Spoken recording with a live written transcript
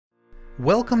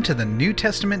Welcome to the New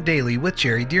Testament Daily with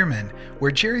Jerry Dearman,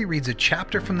 where Jerry reads a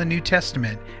chapter from the New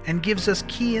Testament and gives us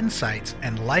key insights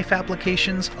and life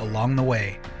applications along the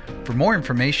way. For more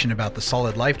information about the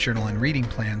Solid Life Journal and reading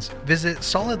plans, visit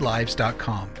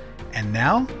solidlives.com. And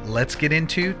now, let's get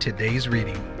into today's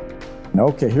reading.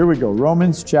 Okay, here we go.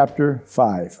 Romans chapter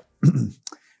 5.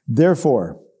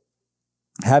 Therefore,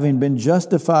 having been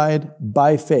justified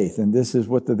by faith, and this is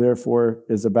what the therefore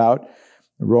is about.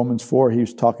 In Romans 4, he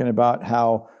was talking about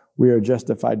how we are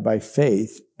justified by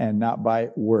faith and not by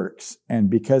works.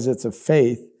 And because it's of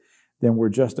faith, then we're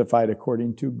justified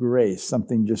according to grace,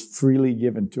 something just freely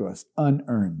given to us,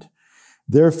 unearned.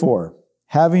 Therefore,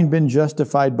 having been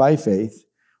justified by faith,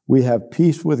 we have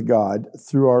peace with God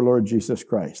through our Lord Jesus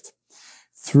Christ,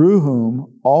 through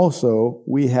whom also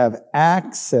we have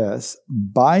access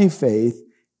by faith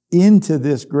into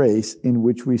this grace in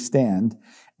which we stand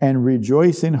and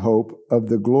rejoice in hope of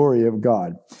the glory of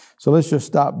God. So let's just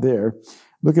stop there.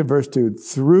 Look at verse 2.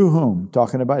 Through whom,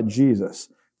 talking about Jesus,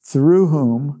 through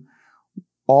whom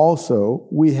also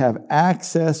we have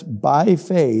access by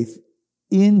faith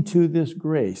into this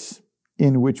grace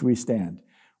in which we stand.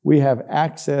 We have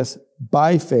access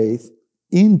by faith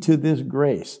into this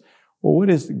grace. Well, what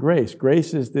is grace?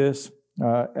 Grace is this,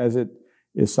 as it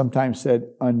is sometimes said,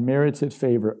 unmerited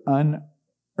favor,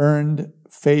 unearned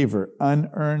favor,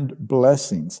 unearned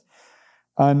blessings,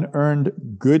 unearned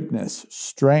goodness,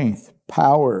 strength,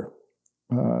 power,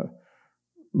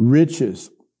 riches.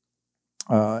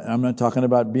 I'm not talking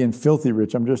about being filthy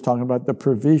rich. I'm just talking about the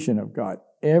provision of God.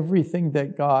 Everything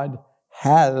that God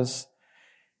has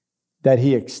that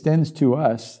He extends to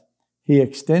us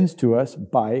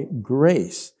by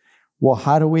grace. Well,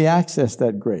 how do we access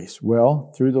that grace?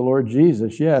 Well, through the Lord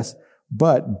Jesus, yes,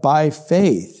 but by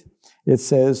faith. It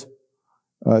says,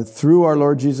 through our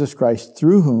Lord Jesus Christ,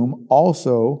 through whom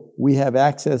also we have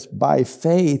access by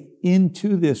faith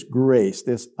into this grace,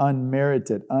 this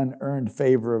unmerited, unearned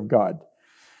favor of God,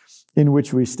 in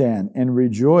which we stand and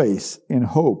rejoice in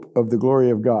hope of the glory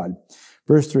of God.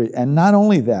 Verse 3, and not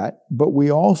only that, but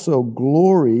we also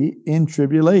glory in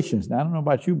tribulations. Now, I don't know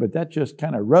about you, but that just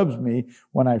kind of rubs me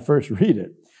when I first read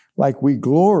it. Like we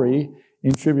glory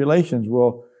in tribulations.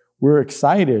 Well, we're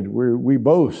excited. We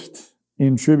boast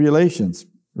in tribulations.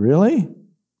 Really?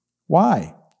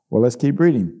 Why? Well, let's keep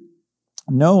reading.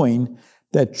 Knowing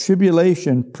that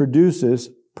tribulation produces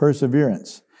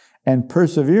perseverance, and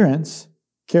perseverance,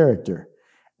 character,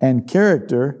 and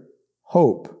character,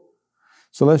 hope.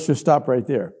 So let's just stop right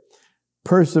there.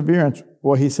 Perseverance,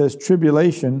 well, he says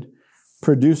tribulation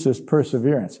produces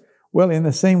perseverance. Well, in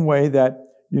the same way that,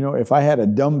 if I had a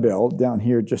dumbbell down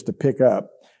here just to pick up,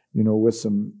 with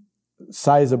some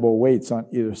sizable weights on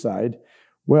either side,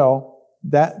 well,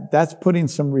 that's putting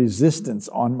some resistance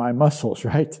on my muscles,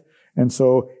 right? And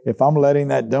so if I'm letting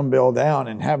that dumbbell down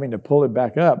and having to pull it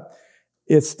back up,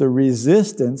 it's the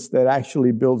resistance that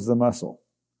actually builds the muscle.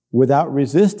 Without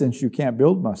resistance, you can't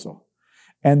build muscle.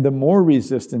 And the more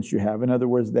resistance you have, in other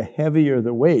words, the heavier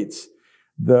the weights,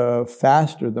 the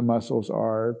faster the muscles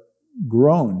are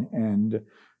grown and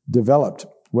developed.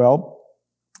 Well,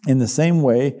 in the same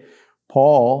way,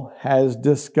 Paul has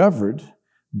discovered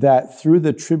that through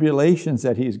the tribulations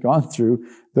that he's gone through,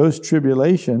 those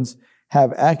tribulations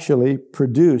have actually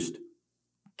produced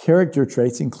character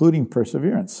traits, including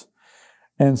perseverance.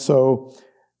 And so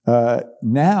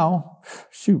now,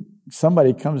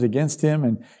 somebody comes against him,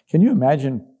 and can you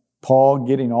imagine Paul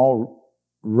getting all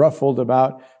ruffled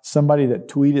about somebody that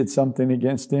tweeted something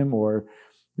against him or,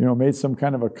 made some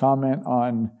kind of a comment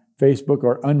on Facebook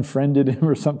or unfriended him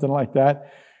or something like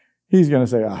that? He's going to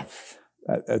say,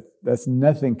 that's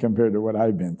nothing compared to what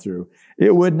I've been through.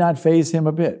 It would not faze him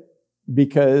a bit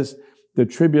because the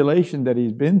tribulation that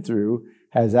he's been through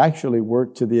has actually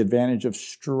worked to the advantage of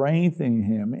strengthening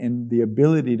him in the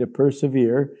ability to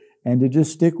persevere and to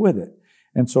just stick with it.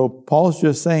 And so Paul's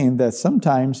just saying that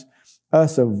sometimes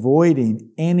us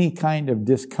avoiding any kind of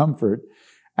discomfort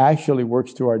actually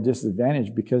works to our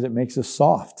disadvantage because it makes us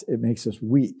soft. It makes us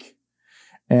weak.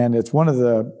 And it's one of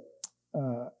the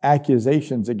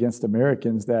accusations against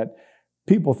Americans that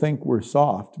people think we're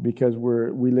soft because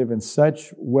we live in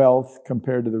such wealth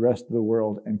compared to the rest of the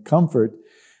world and comfort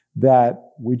that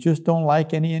we just don't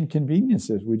like any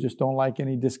inconveniences. We just don't like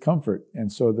any discomfort.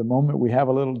 And so the moment we have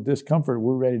a little discomfort,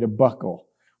 we're ready to buckle.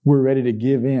 We're ready to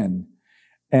give in.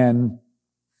 And,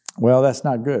 well, that's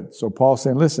not good. So Paul's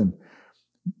saying, listen,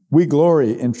 we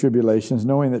glory in tribulations,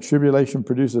 knowing that tribulation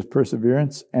produces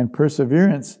perseverance, and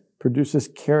perseverance produces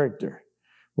character.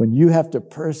 When you have to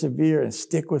persevere and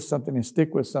stick with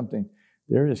something,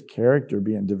 there is character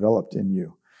being developed in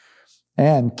you.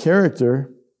 And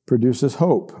character produces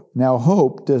hope. Now,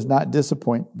 hope does not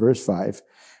disappoint, verse 5,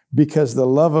 because the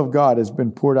love of God has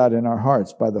been poured out in our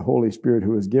hearts by the Holy Spirit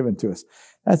who is given to us.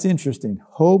 That's interesting.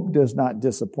 Hope does not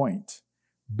disappoint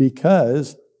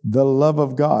because the love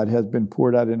of God has been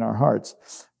poured out in our hearts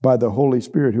by the Holy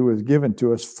Spirit who is given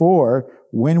to us. For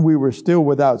when we were still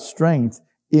without strength,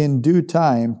 in due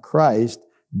time, Christ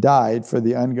died for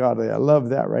the ungodly. I love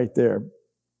that right there.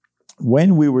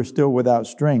 When we were still without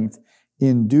strength,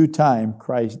 in due time,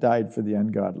 Christ died for the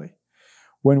ungodly.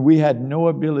 When we had no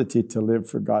ability to live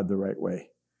for God the right way,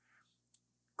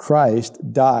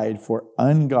 Christ died for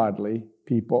ungodly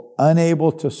people,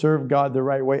 unable to serve God the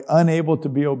right way, unable to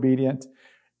be obedient.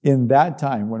 In that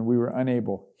time, when we were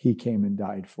unable, He came and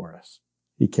died for us.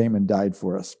 He came and died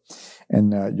for us.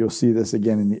 And you'll see this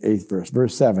again in the 8th verse.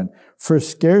 Verse 7, for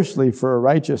scarcely for a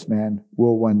righteous man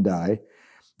will one die,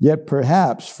 yet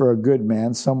perhaps for a good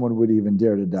man someone would even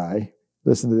dare to die.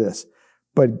 Listen to this.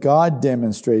 But God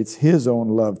demonstrates His own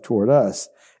love toward us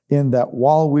in that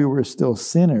while we were still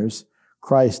sinners,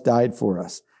 Christ died for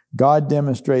us. God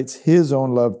demonstrates His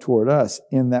own love toward us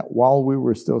in that while we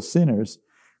were still sinners,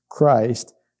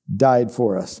 Christ died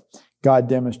for us. God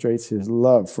demonstrates His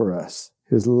love for us.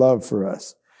 His love for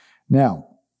us. Now,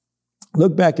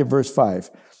 look back at verse 5.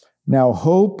 Now,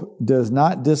 hope does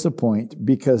not disappoint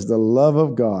because the love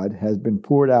of God has been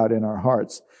poured out in our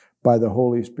hearts by the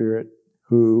Holy Spirit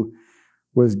who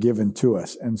was given to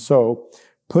us. And so,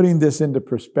 putting this into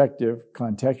perspective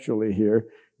contextually here,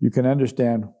 you can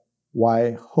understand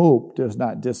why hope does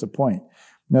not disappoint.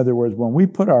 In other words, when we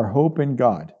put our hope in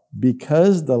God,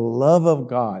 because the love of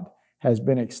God has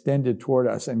been extended toward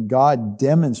us, and God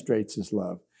demonstrates His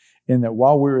love in that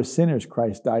while we were sinners,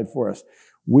 Christ died for us.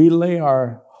 We lay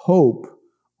our hope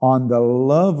on the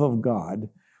love of God,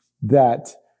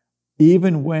 that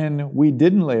even when we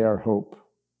didn't lay our hope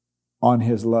on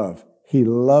His love, He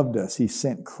loved us. He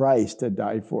sent Christ to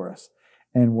die for us.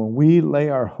 And when we lay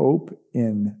our hope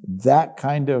in that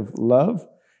kind of love,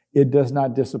 it does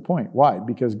not disappoint. Why?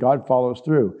 Because God follows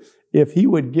through. If He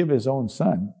would give His own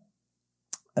Son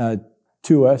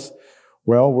to us,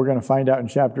 well, we're going to find out in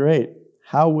chapter 8.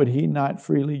 How would He not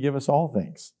freely give us all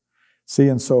things? See,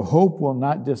 and so hope will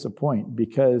not disappoint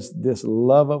because this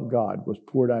love of God was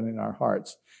poured out in our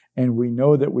hearts. And we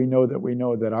know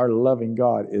that our loving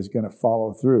God is going to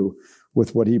follow through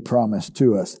with what He promised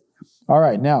to us. All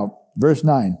right, now, verse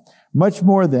 9. Much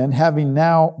more then, having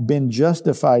now been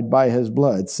justified by His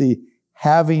blood. See,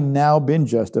 having now been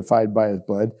justified by His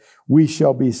blood, we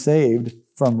shall be saved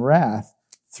from wrath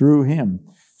through Him.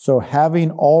 So having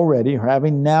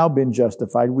now been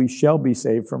justified, we shall be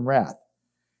saved from wrath.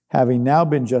 Having now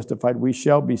been justified, we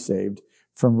shall be saved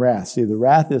from wrath. See, the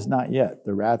wrath is not yet.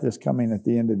 The wrath is coming at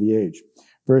the end of the age.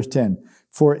 Verse 10,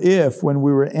 for if, when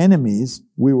we were enemies,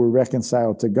 we were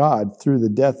reconciled to God through the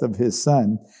death of His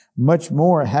Son, much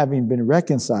more, having been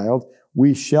reconciled,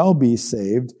 we shall be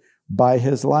saved by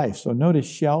His life. So notice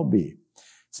shall be.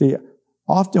 See,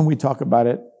 often we talk about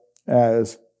it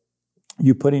as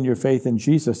you putting your faith in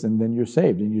Jesus and then you're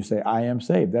saved. And you say, I am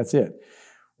saved. That's it.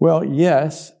 Well,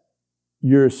 yes,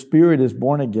 your spirit is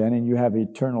born again and you have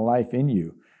eternal life in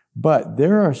you. But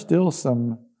there are still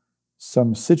some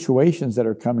situations that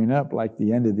are coming up, like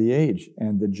the end of the age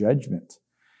and the judgment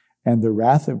and the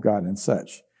wrath of God and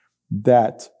such,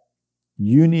 that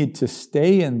you need to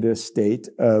stay in this state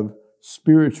of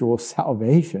spiritual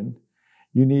salvation.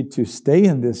 You need to stay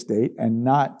in this state and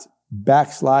not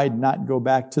backslide, not go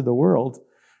back to the world,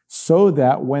 so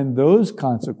that when those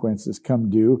consequences come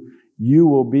due, you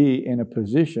will be in a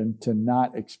position to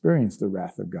not experience the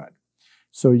wrath of God.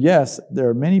 So yes, there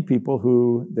are many people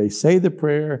who they say the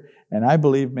prayer, and I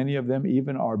believe many of them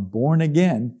even are born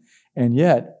again, and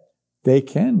yet they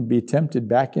can be tempted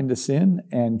back into sin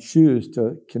and choose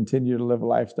to continue to live a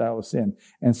lifestyle of sin.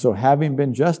 And so having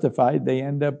been justified, they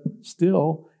end up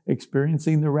still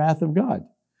experiencing the wrath of God.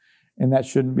 And that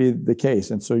shouldn't be the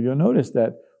case. And so you'll notice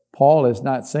that Paul is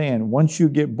not saying, once you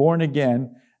get born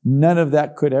again, none of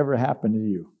that could ever happen to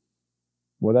you.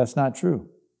 Well, that's not true.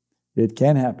 It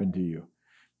can happen to you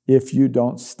if you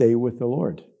don't stay with the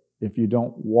Lord, if you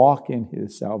don't walk in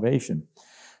His salvation.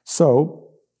 So,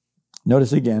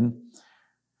 notice again,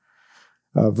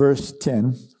 verse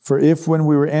 10, for if when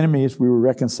we were enemies, we were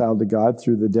reconciled to God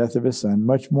through the death of His Son,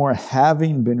 much more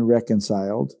having been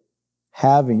reconciled,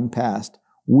 having passed,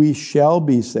 we shall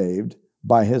be saved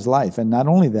by His life. And not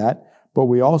only that, but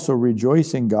we also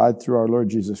rejoice in God through our Lord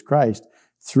Jesus Christ,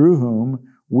 through whom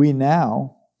we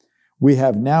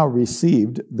have now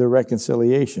received the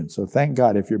reconciliation. So thank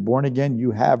God, if you're born again,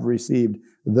 you have received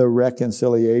the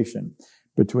reconciliation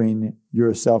between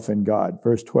yourself and God.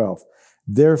 Verse 12,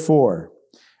 therefore,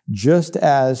 Just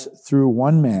as through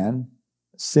one man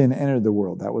sin entered the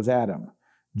world, that was Adam.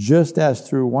 Just as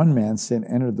through one man sin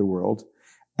entered the world,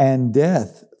 and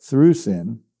death through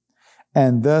sin,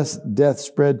 and thus death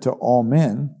spread to all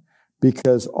men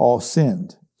because all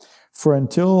sinned. For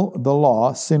until the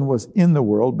law, sin was in the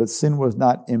world, but sin was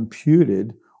not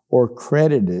imputed or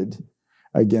credited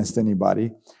against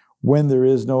anybody when there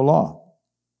is no law.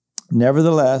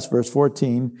 Nevertheless, verse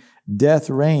 14, death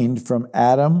reigned from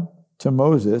Adam to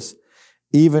Moses,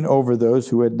 even over those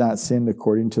who had not sinned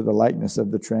according to the likeness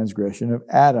of the transgression of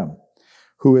Adam,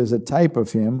 who is a type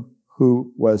of him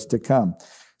who was to come.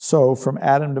 So from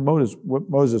Adam to Moses,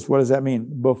 what does that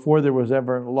mean? Before there was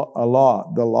ever a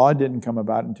law, the law didn't come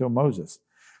about until Moses.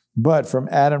 But from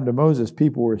Adam to Moses,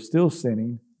 people were still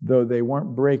sinning, though they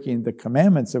weren't breaking the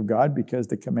commandments of God because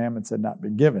the commandments had not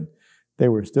been given. They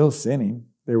were still sinning.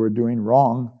 They were doing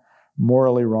wrong,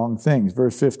 morally wrong things.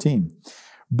 Verse 15.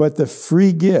 But the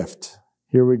free gift,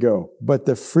 here we go. But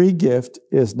the free gift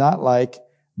is not like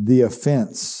the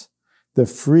offense. The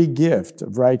free gift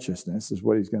of righteousness is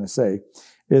what he's going to say,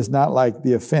 is not like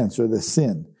the offense or the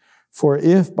sin. For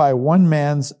if by one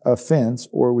man's offense,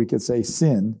 or we could say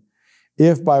sin,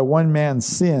 if by one man's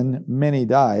sin many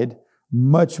died,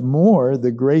 much more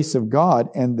the grace of God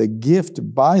and the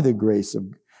gift by the grace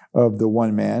of the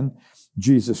one man,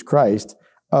 Jesus Christ,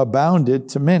 abounded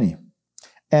to many.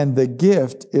 And the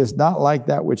gift is not like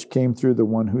that which came through the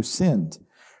one who sinned.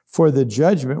 For the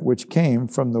judgment which came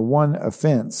from the one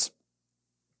offense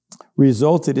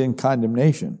resulted in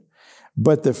condemnation.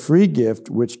 But the free gift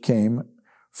which came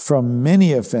from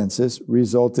many offenses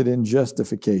resulted in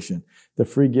justification. The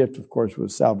free gift, of course,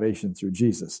 was salvation through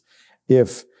Jesus.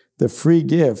 If the free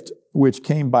gift which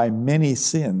came by many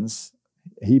sins,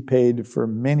 he paid for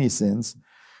many sins,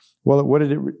 well, what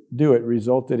did it do? It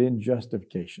resulted in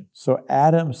justification. So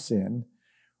Adam's sin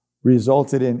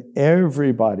resulted in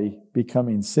everybody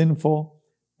becoming sinful,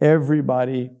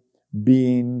 everybody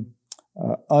being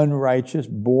unrighteous,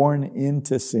 born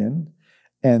into sin,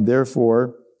 and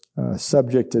therefore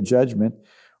subject to judgment.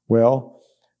 Well,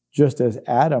 just as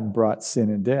Adam brought sin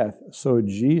and death, so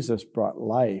Jesus brought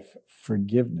life,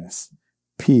 forgiveness,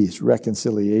 peace,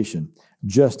 reconciliation,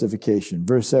 justification.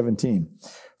 Verse 17,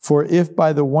 for if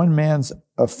by the one man's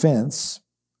offense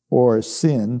or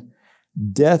sin,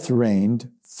 death reigned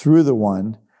through the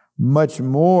one, much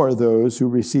more those who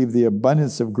receive the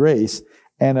abundance of grace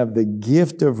and of the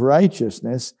gift of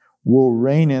righteousness will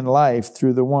reign in life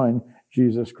through the one,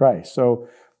 Jesus Christ. So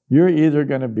you're either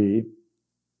going to be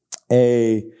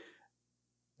a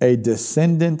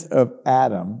descendant of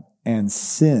Adam and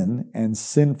sin and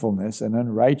sinfulness and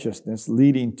unrighteousness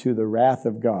leading to the wrath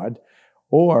of God,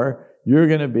 or you're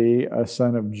going to be a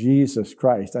son of Jesus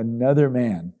Christ, another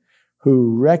man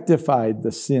who rectified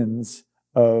the sins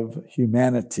of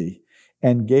humanity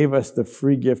and gave us the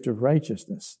free gift of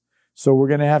righteousness. So we're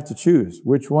going to have to choose.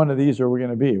 Which one of these are we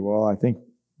going to be? Well, I think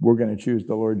we're going to choose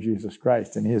the Lord Jesus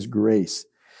Christ and his grace.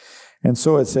 And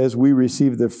so it says, we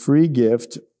receive the free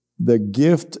gift, the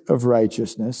gift of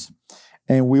righteousness,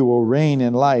 and we will reign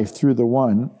in life through the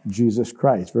one, Jesus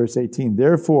Christ. Verse 18,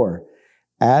 therefore,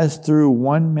 as through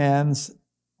one man's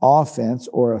offense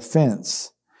or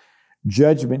offense,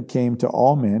 judgment came to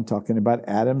all men, talking about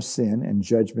Adam's sin, and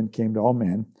judgment came to all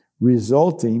men,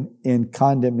 resulting in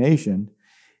condemnation.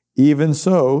 Even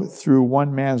so, through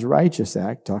one man's righteous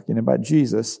act, talking about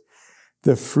Jesus,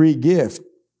 the free gift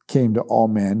came to all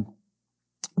men,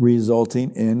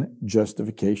 resulting in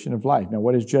justification of life. Now,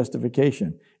 what is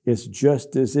justification? It's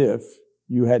just as if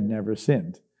you had never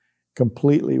sinned.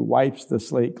 Completely wipes the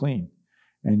slate clean.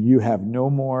 And you have no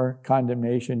more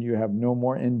condemnation. You have no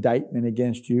more indictment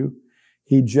against you.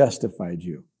 He justified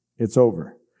you. It's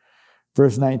over.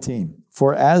 Verse 19,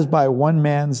 for as by one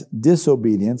man's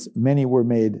disobedience many were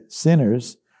made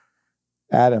sinners,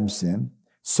 Adam's sin,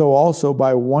 so also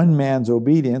by one man's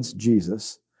obedience,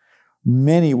 Jesus,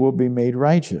 many will be made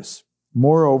righteous.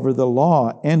 Moreover, the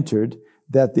law entered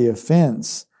that the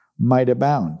offense might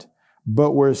abound.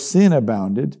 But where sin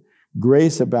abounded,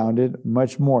 grace abounded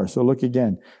much more. So look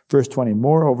again, verse 20,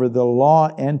 moreover, the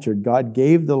law entered, God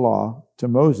gave the law to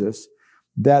Moses,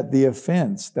 that the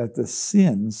offense, that the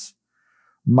sins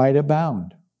might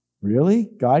abound. Really?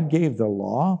 God gave the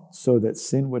law so that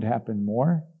sin would happen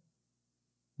more?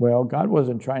 Well, God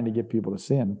wasn't trying to get people to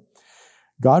sin.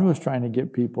 God was trying to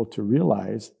get people to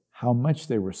realize how much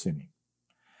they were sinning.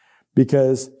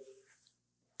 Because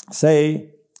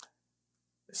say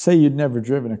you'd never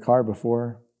driven a car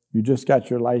before, you just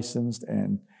got your license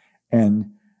and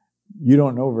you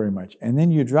don't know very much. And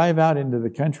then you drive out into the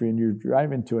country and you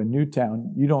drive into a new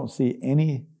town, you don't see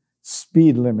any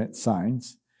speed limit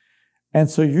signs. And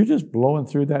so you're just blowing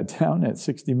through that town at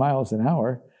 60 miles an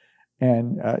hour,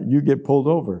 and you get pulled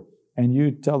over. And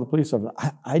you tell the police officer,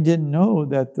 I didn't know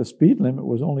that the speed limit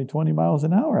was only 20 miles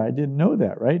an hour. I didn't know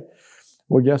that, right?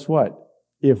 Well, guess what?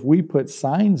 If we put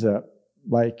signs up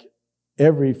like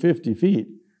every 50 feet,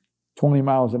 20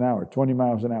 miles an hour, 20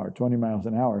 miles an hour, 20 miles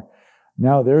an hour,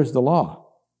 now there's the law.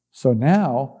 So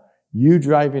now you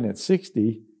driving at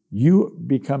 60, you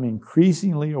become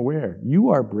increasingly aware you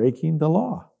are breaking the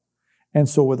law. And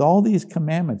so with all these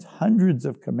commandments, hundreds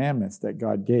of commandments that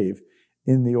God gave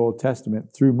in the Old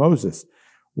Testament through Moses,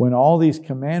 when all these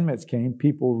commandments came,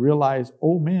 people realized,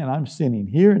 oh man, I'm sinning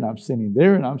here and I'm sinning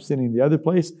there and I'm sinning the other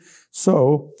place.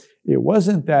 So it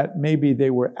wasn't that maybe they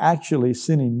were actually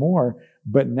sinning more,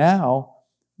 but now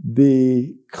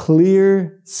the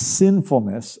clear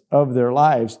sinfulness of their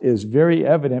lives is very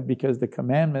evident because the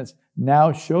commandments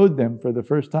now showed them for the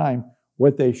first time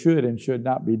what they should and should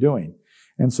not be doing.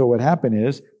 And so what happened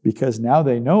is, because now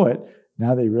they know it,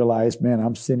 now they realize, man,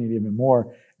 I'm sinning even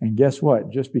more. And guess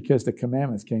what? Just because the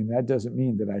commandments came, that doesn't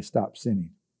mean that I stopped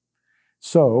sinning.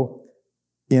 So,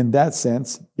 in that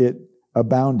sense, it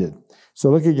abounded.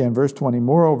 So look again, verse 20.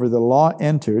 Moreover, the law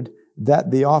entered that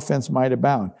the offense might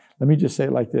abound. Let me just say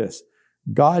it like this.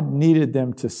 God needed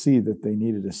them to see that they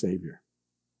needed a Savior.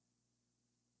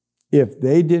 If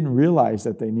they didn't realize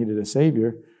that they needed a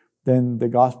Savior, then the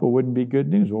gospel wouldn't be good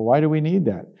news. Well, why do we need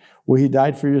that? Well, He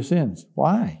died for your sins.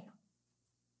 Why?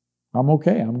 I'm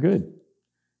okay. I'm good.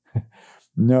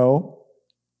 No,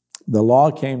 the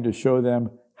law came to show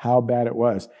them how bad it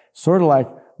was. Sort of like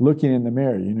looking in the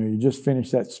mirror. You know, you just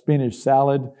finished that spinach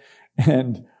salad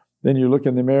and then you look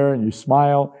in the mirror and you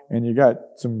smile and you got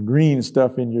some green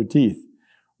stuff in your teeth.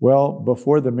 Well,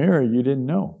 before the mirror, you didn't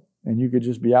know. And you could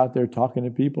just be out there talking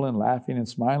to people and laughing and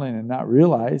smiling and not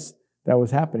realize that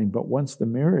was happening. But once the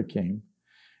mirror came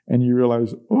and you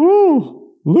realize,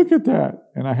 oh, look at that.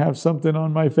 And I have something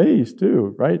on my face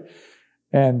too, right?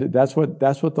 And that's what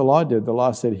the law did. The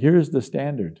law said, here's the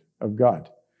standard of God.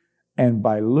 And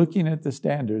by looking at the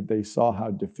standard, they saw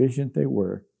how deficient they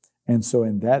were. And so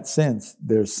in that sense,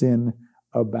 their sin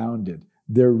abounded.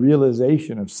 Their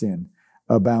realization of sin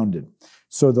abounded.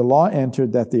 So the law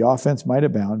entered that the offense might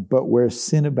abound, but where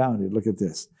sin abounded, look at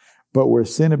this. But where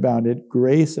sin abounded,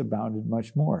 grace abounded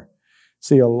much more.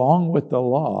 See, along with the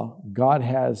law, God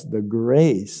has the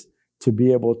grace to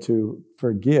be able to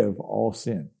forgive all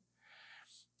sin.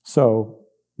 So,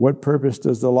 what purpose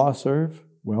does the law serve?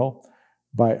 Well,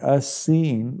 by us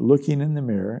looking in the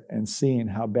mirror and seeing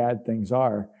how bad things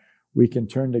are, we can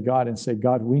turn to God and say,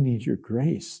 God, we need your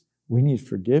grace. We need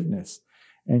forgiveness.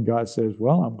 And God says,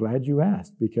 well, I'm glad you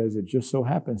asked, because it just so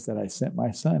happens that I sent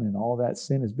my son and all that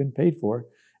sin has been paid for.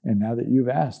 And now that you've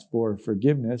asked for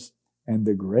forgiveness and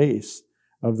the grace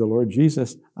of the Lord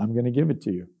Jesus, I'm going to give it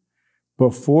to you.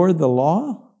 Before the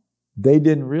law, they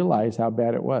didn't realize how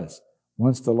bad it was.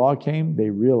 Once the law came,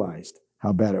 they realized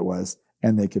how bad it was,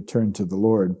 and they could turn to the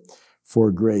Lord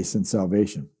for grace and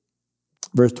salvation.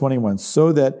 Verse 21,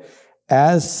 so that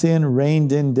as sin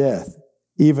reigned in death,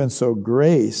 even so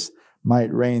grace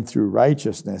might reign through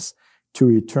righteousness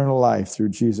to eternal life through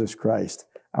Jesus Christ,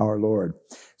 our Lord.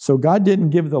 So God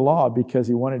didn't give the law because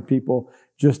He wanted people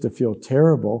just to feel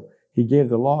terrible. He gave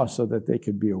the law so that they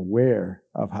could be aware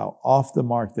of how off the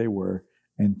mark they were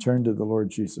and turn to the Lord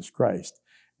Jesus Christ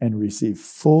and receive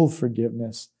full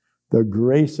forgiveness, the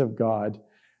grace of God,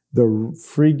 the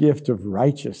free gift of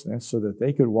righteousness, so that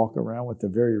they could walk around with the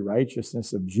very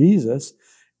righteousness of Jesus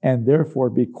and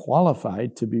therefore be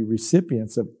qualified to be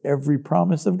recipients of every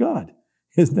promise of God.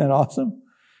 Isn't that awesome?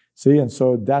 See, and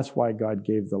so that's why God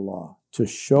gave the law, to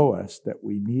show us that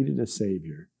we needed a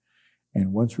Savior.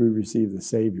 And once we receive the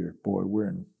Savior, boy, we're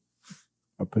in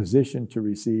a position to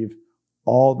receive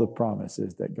all the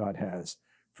promises that God has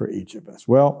for each of us.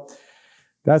 Well,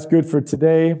 that's good for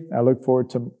today. I look forward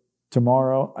to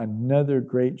tomorrow. Another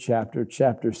great chapter.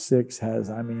 Chapter 6 has,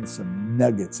 some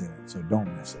nuggets in it, so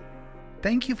don't miss it.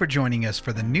 Thank you for joining us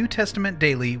for the New Testament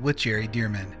Daily with Jerry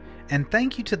Dearman. And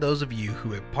thank you to those of you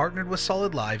who have partnered with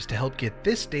Solid Lives to help get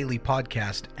this daily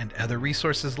podcast and other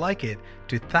resources like it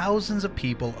to thousands of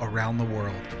people around the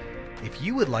world. If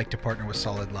you would like to partner with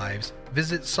Solid Lives,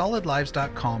 visit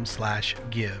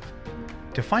solidlives.com/give.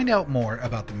 To find out more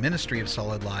about the ministry of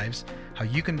Solid Lives, how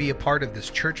you can be a part of this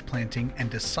church planting and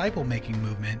disciple-making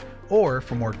movement, or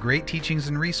for more great teachings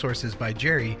and resources by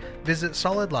Jerry, visit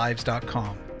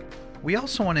solidlives.com. We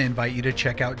also want to invite you to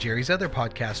check out Jerry's other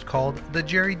podcast called The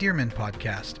Jerry Dearman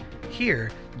Podcast. Here,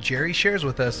 Jerry shares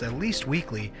with us at least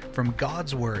weekly from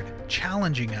God's Word,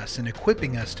 challenging us and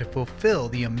equipping us to fulfill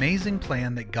the amazing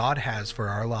plan that God has for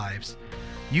our lives.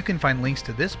 You can find links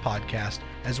to this podcast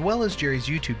as well as Jerry's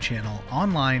YouTube channel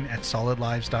online at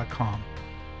solidlives.com.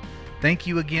 Thank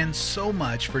you again so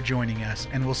much for joining us,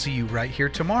 and we'll see you right here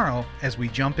tomorrow as we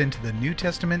jump into the New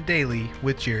Testament Daily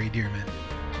with Jerry Dirmann.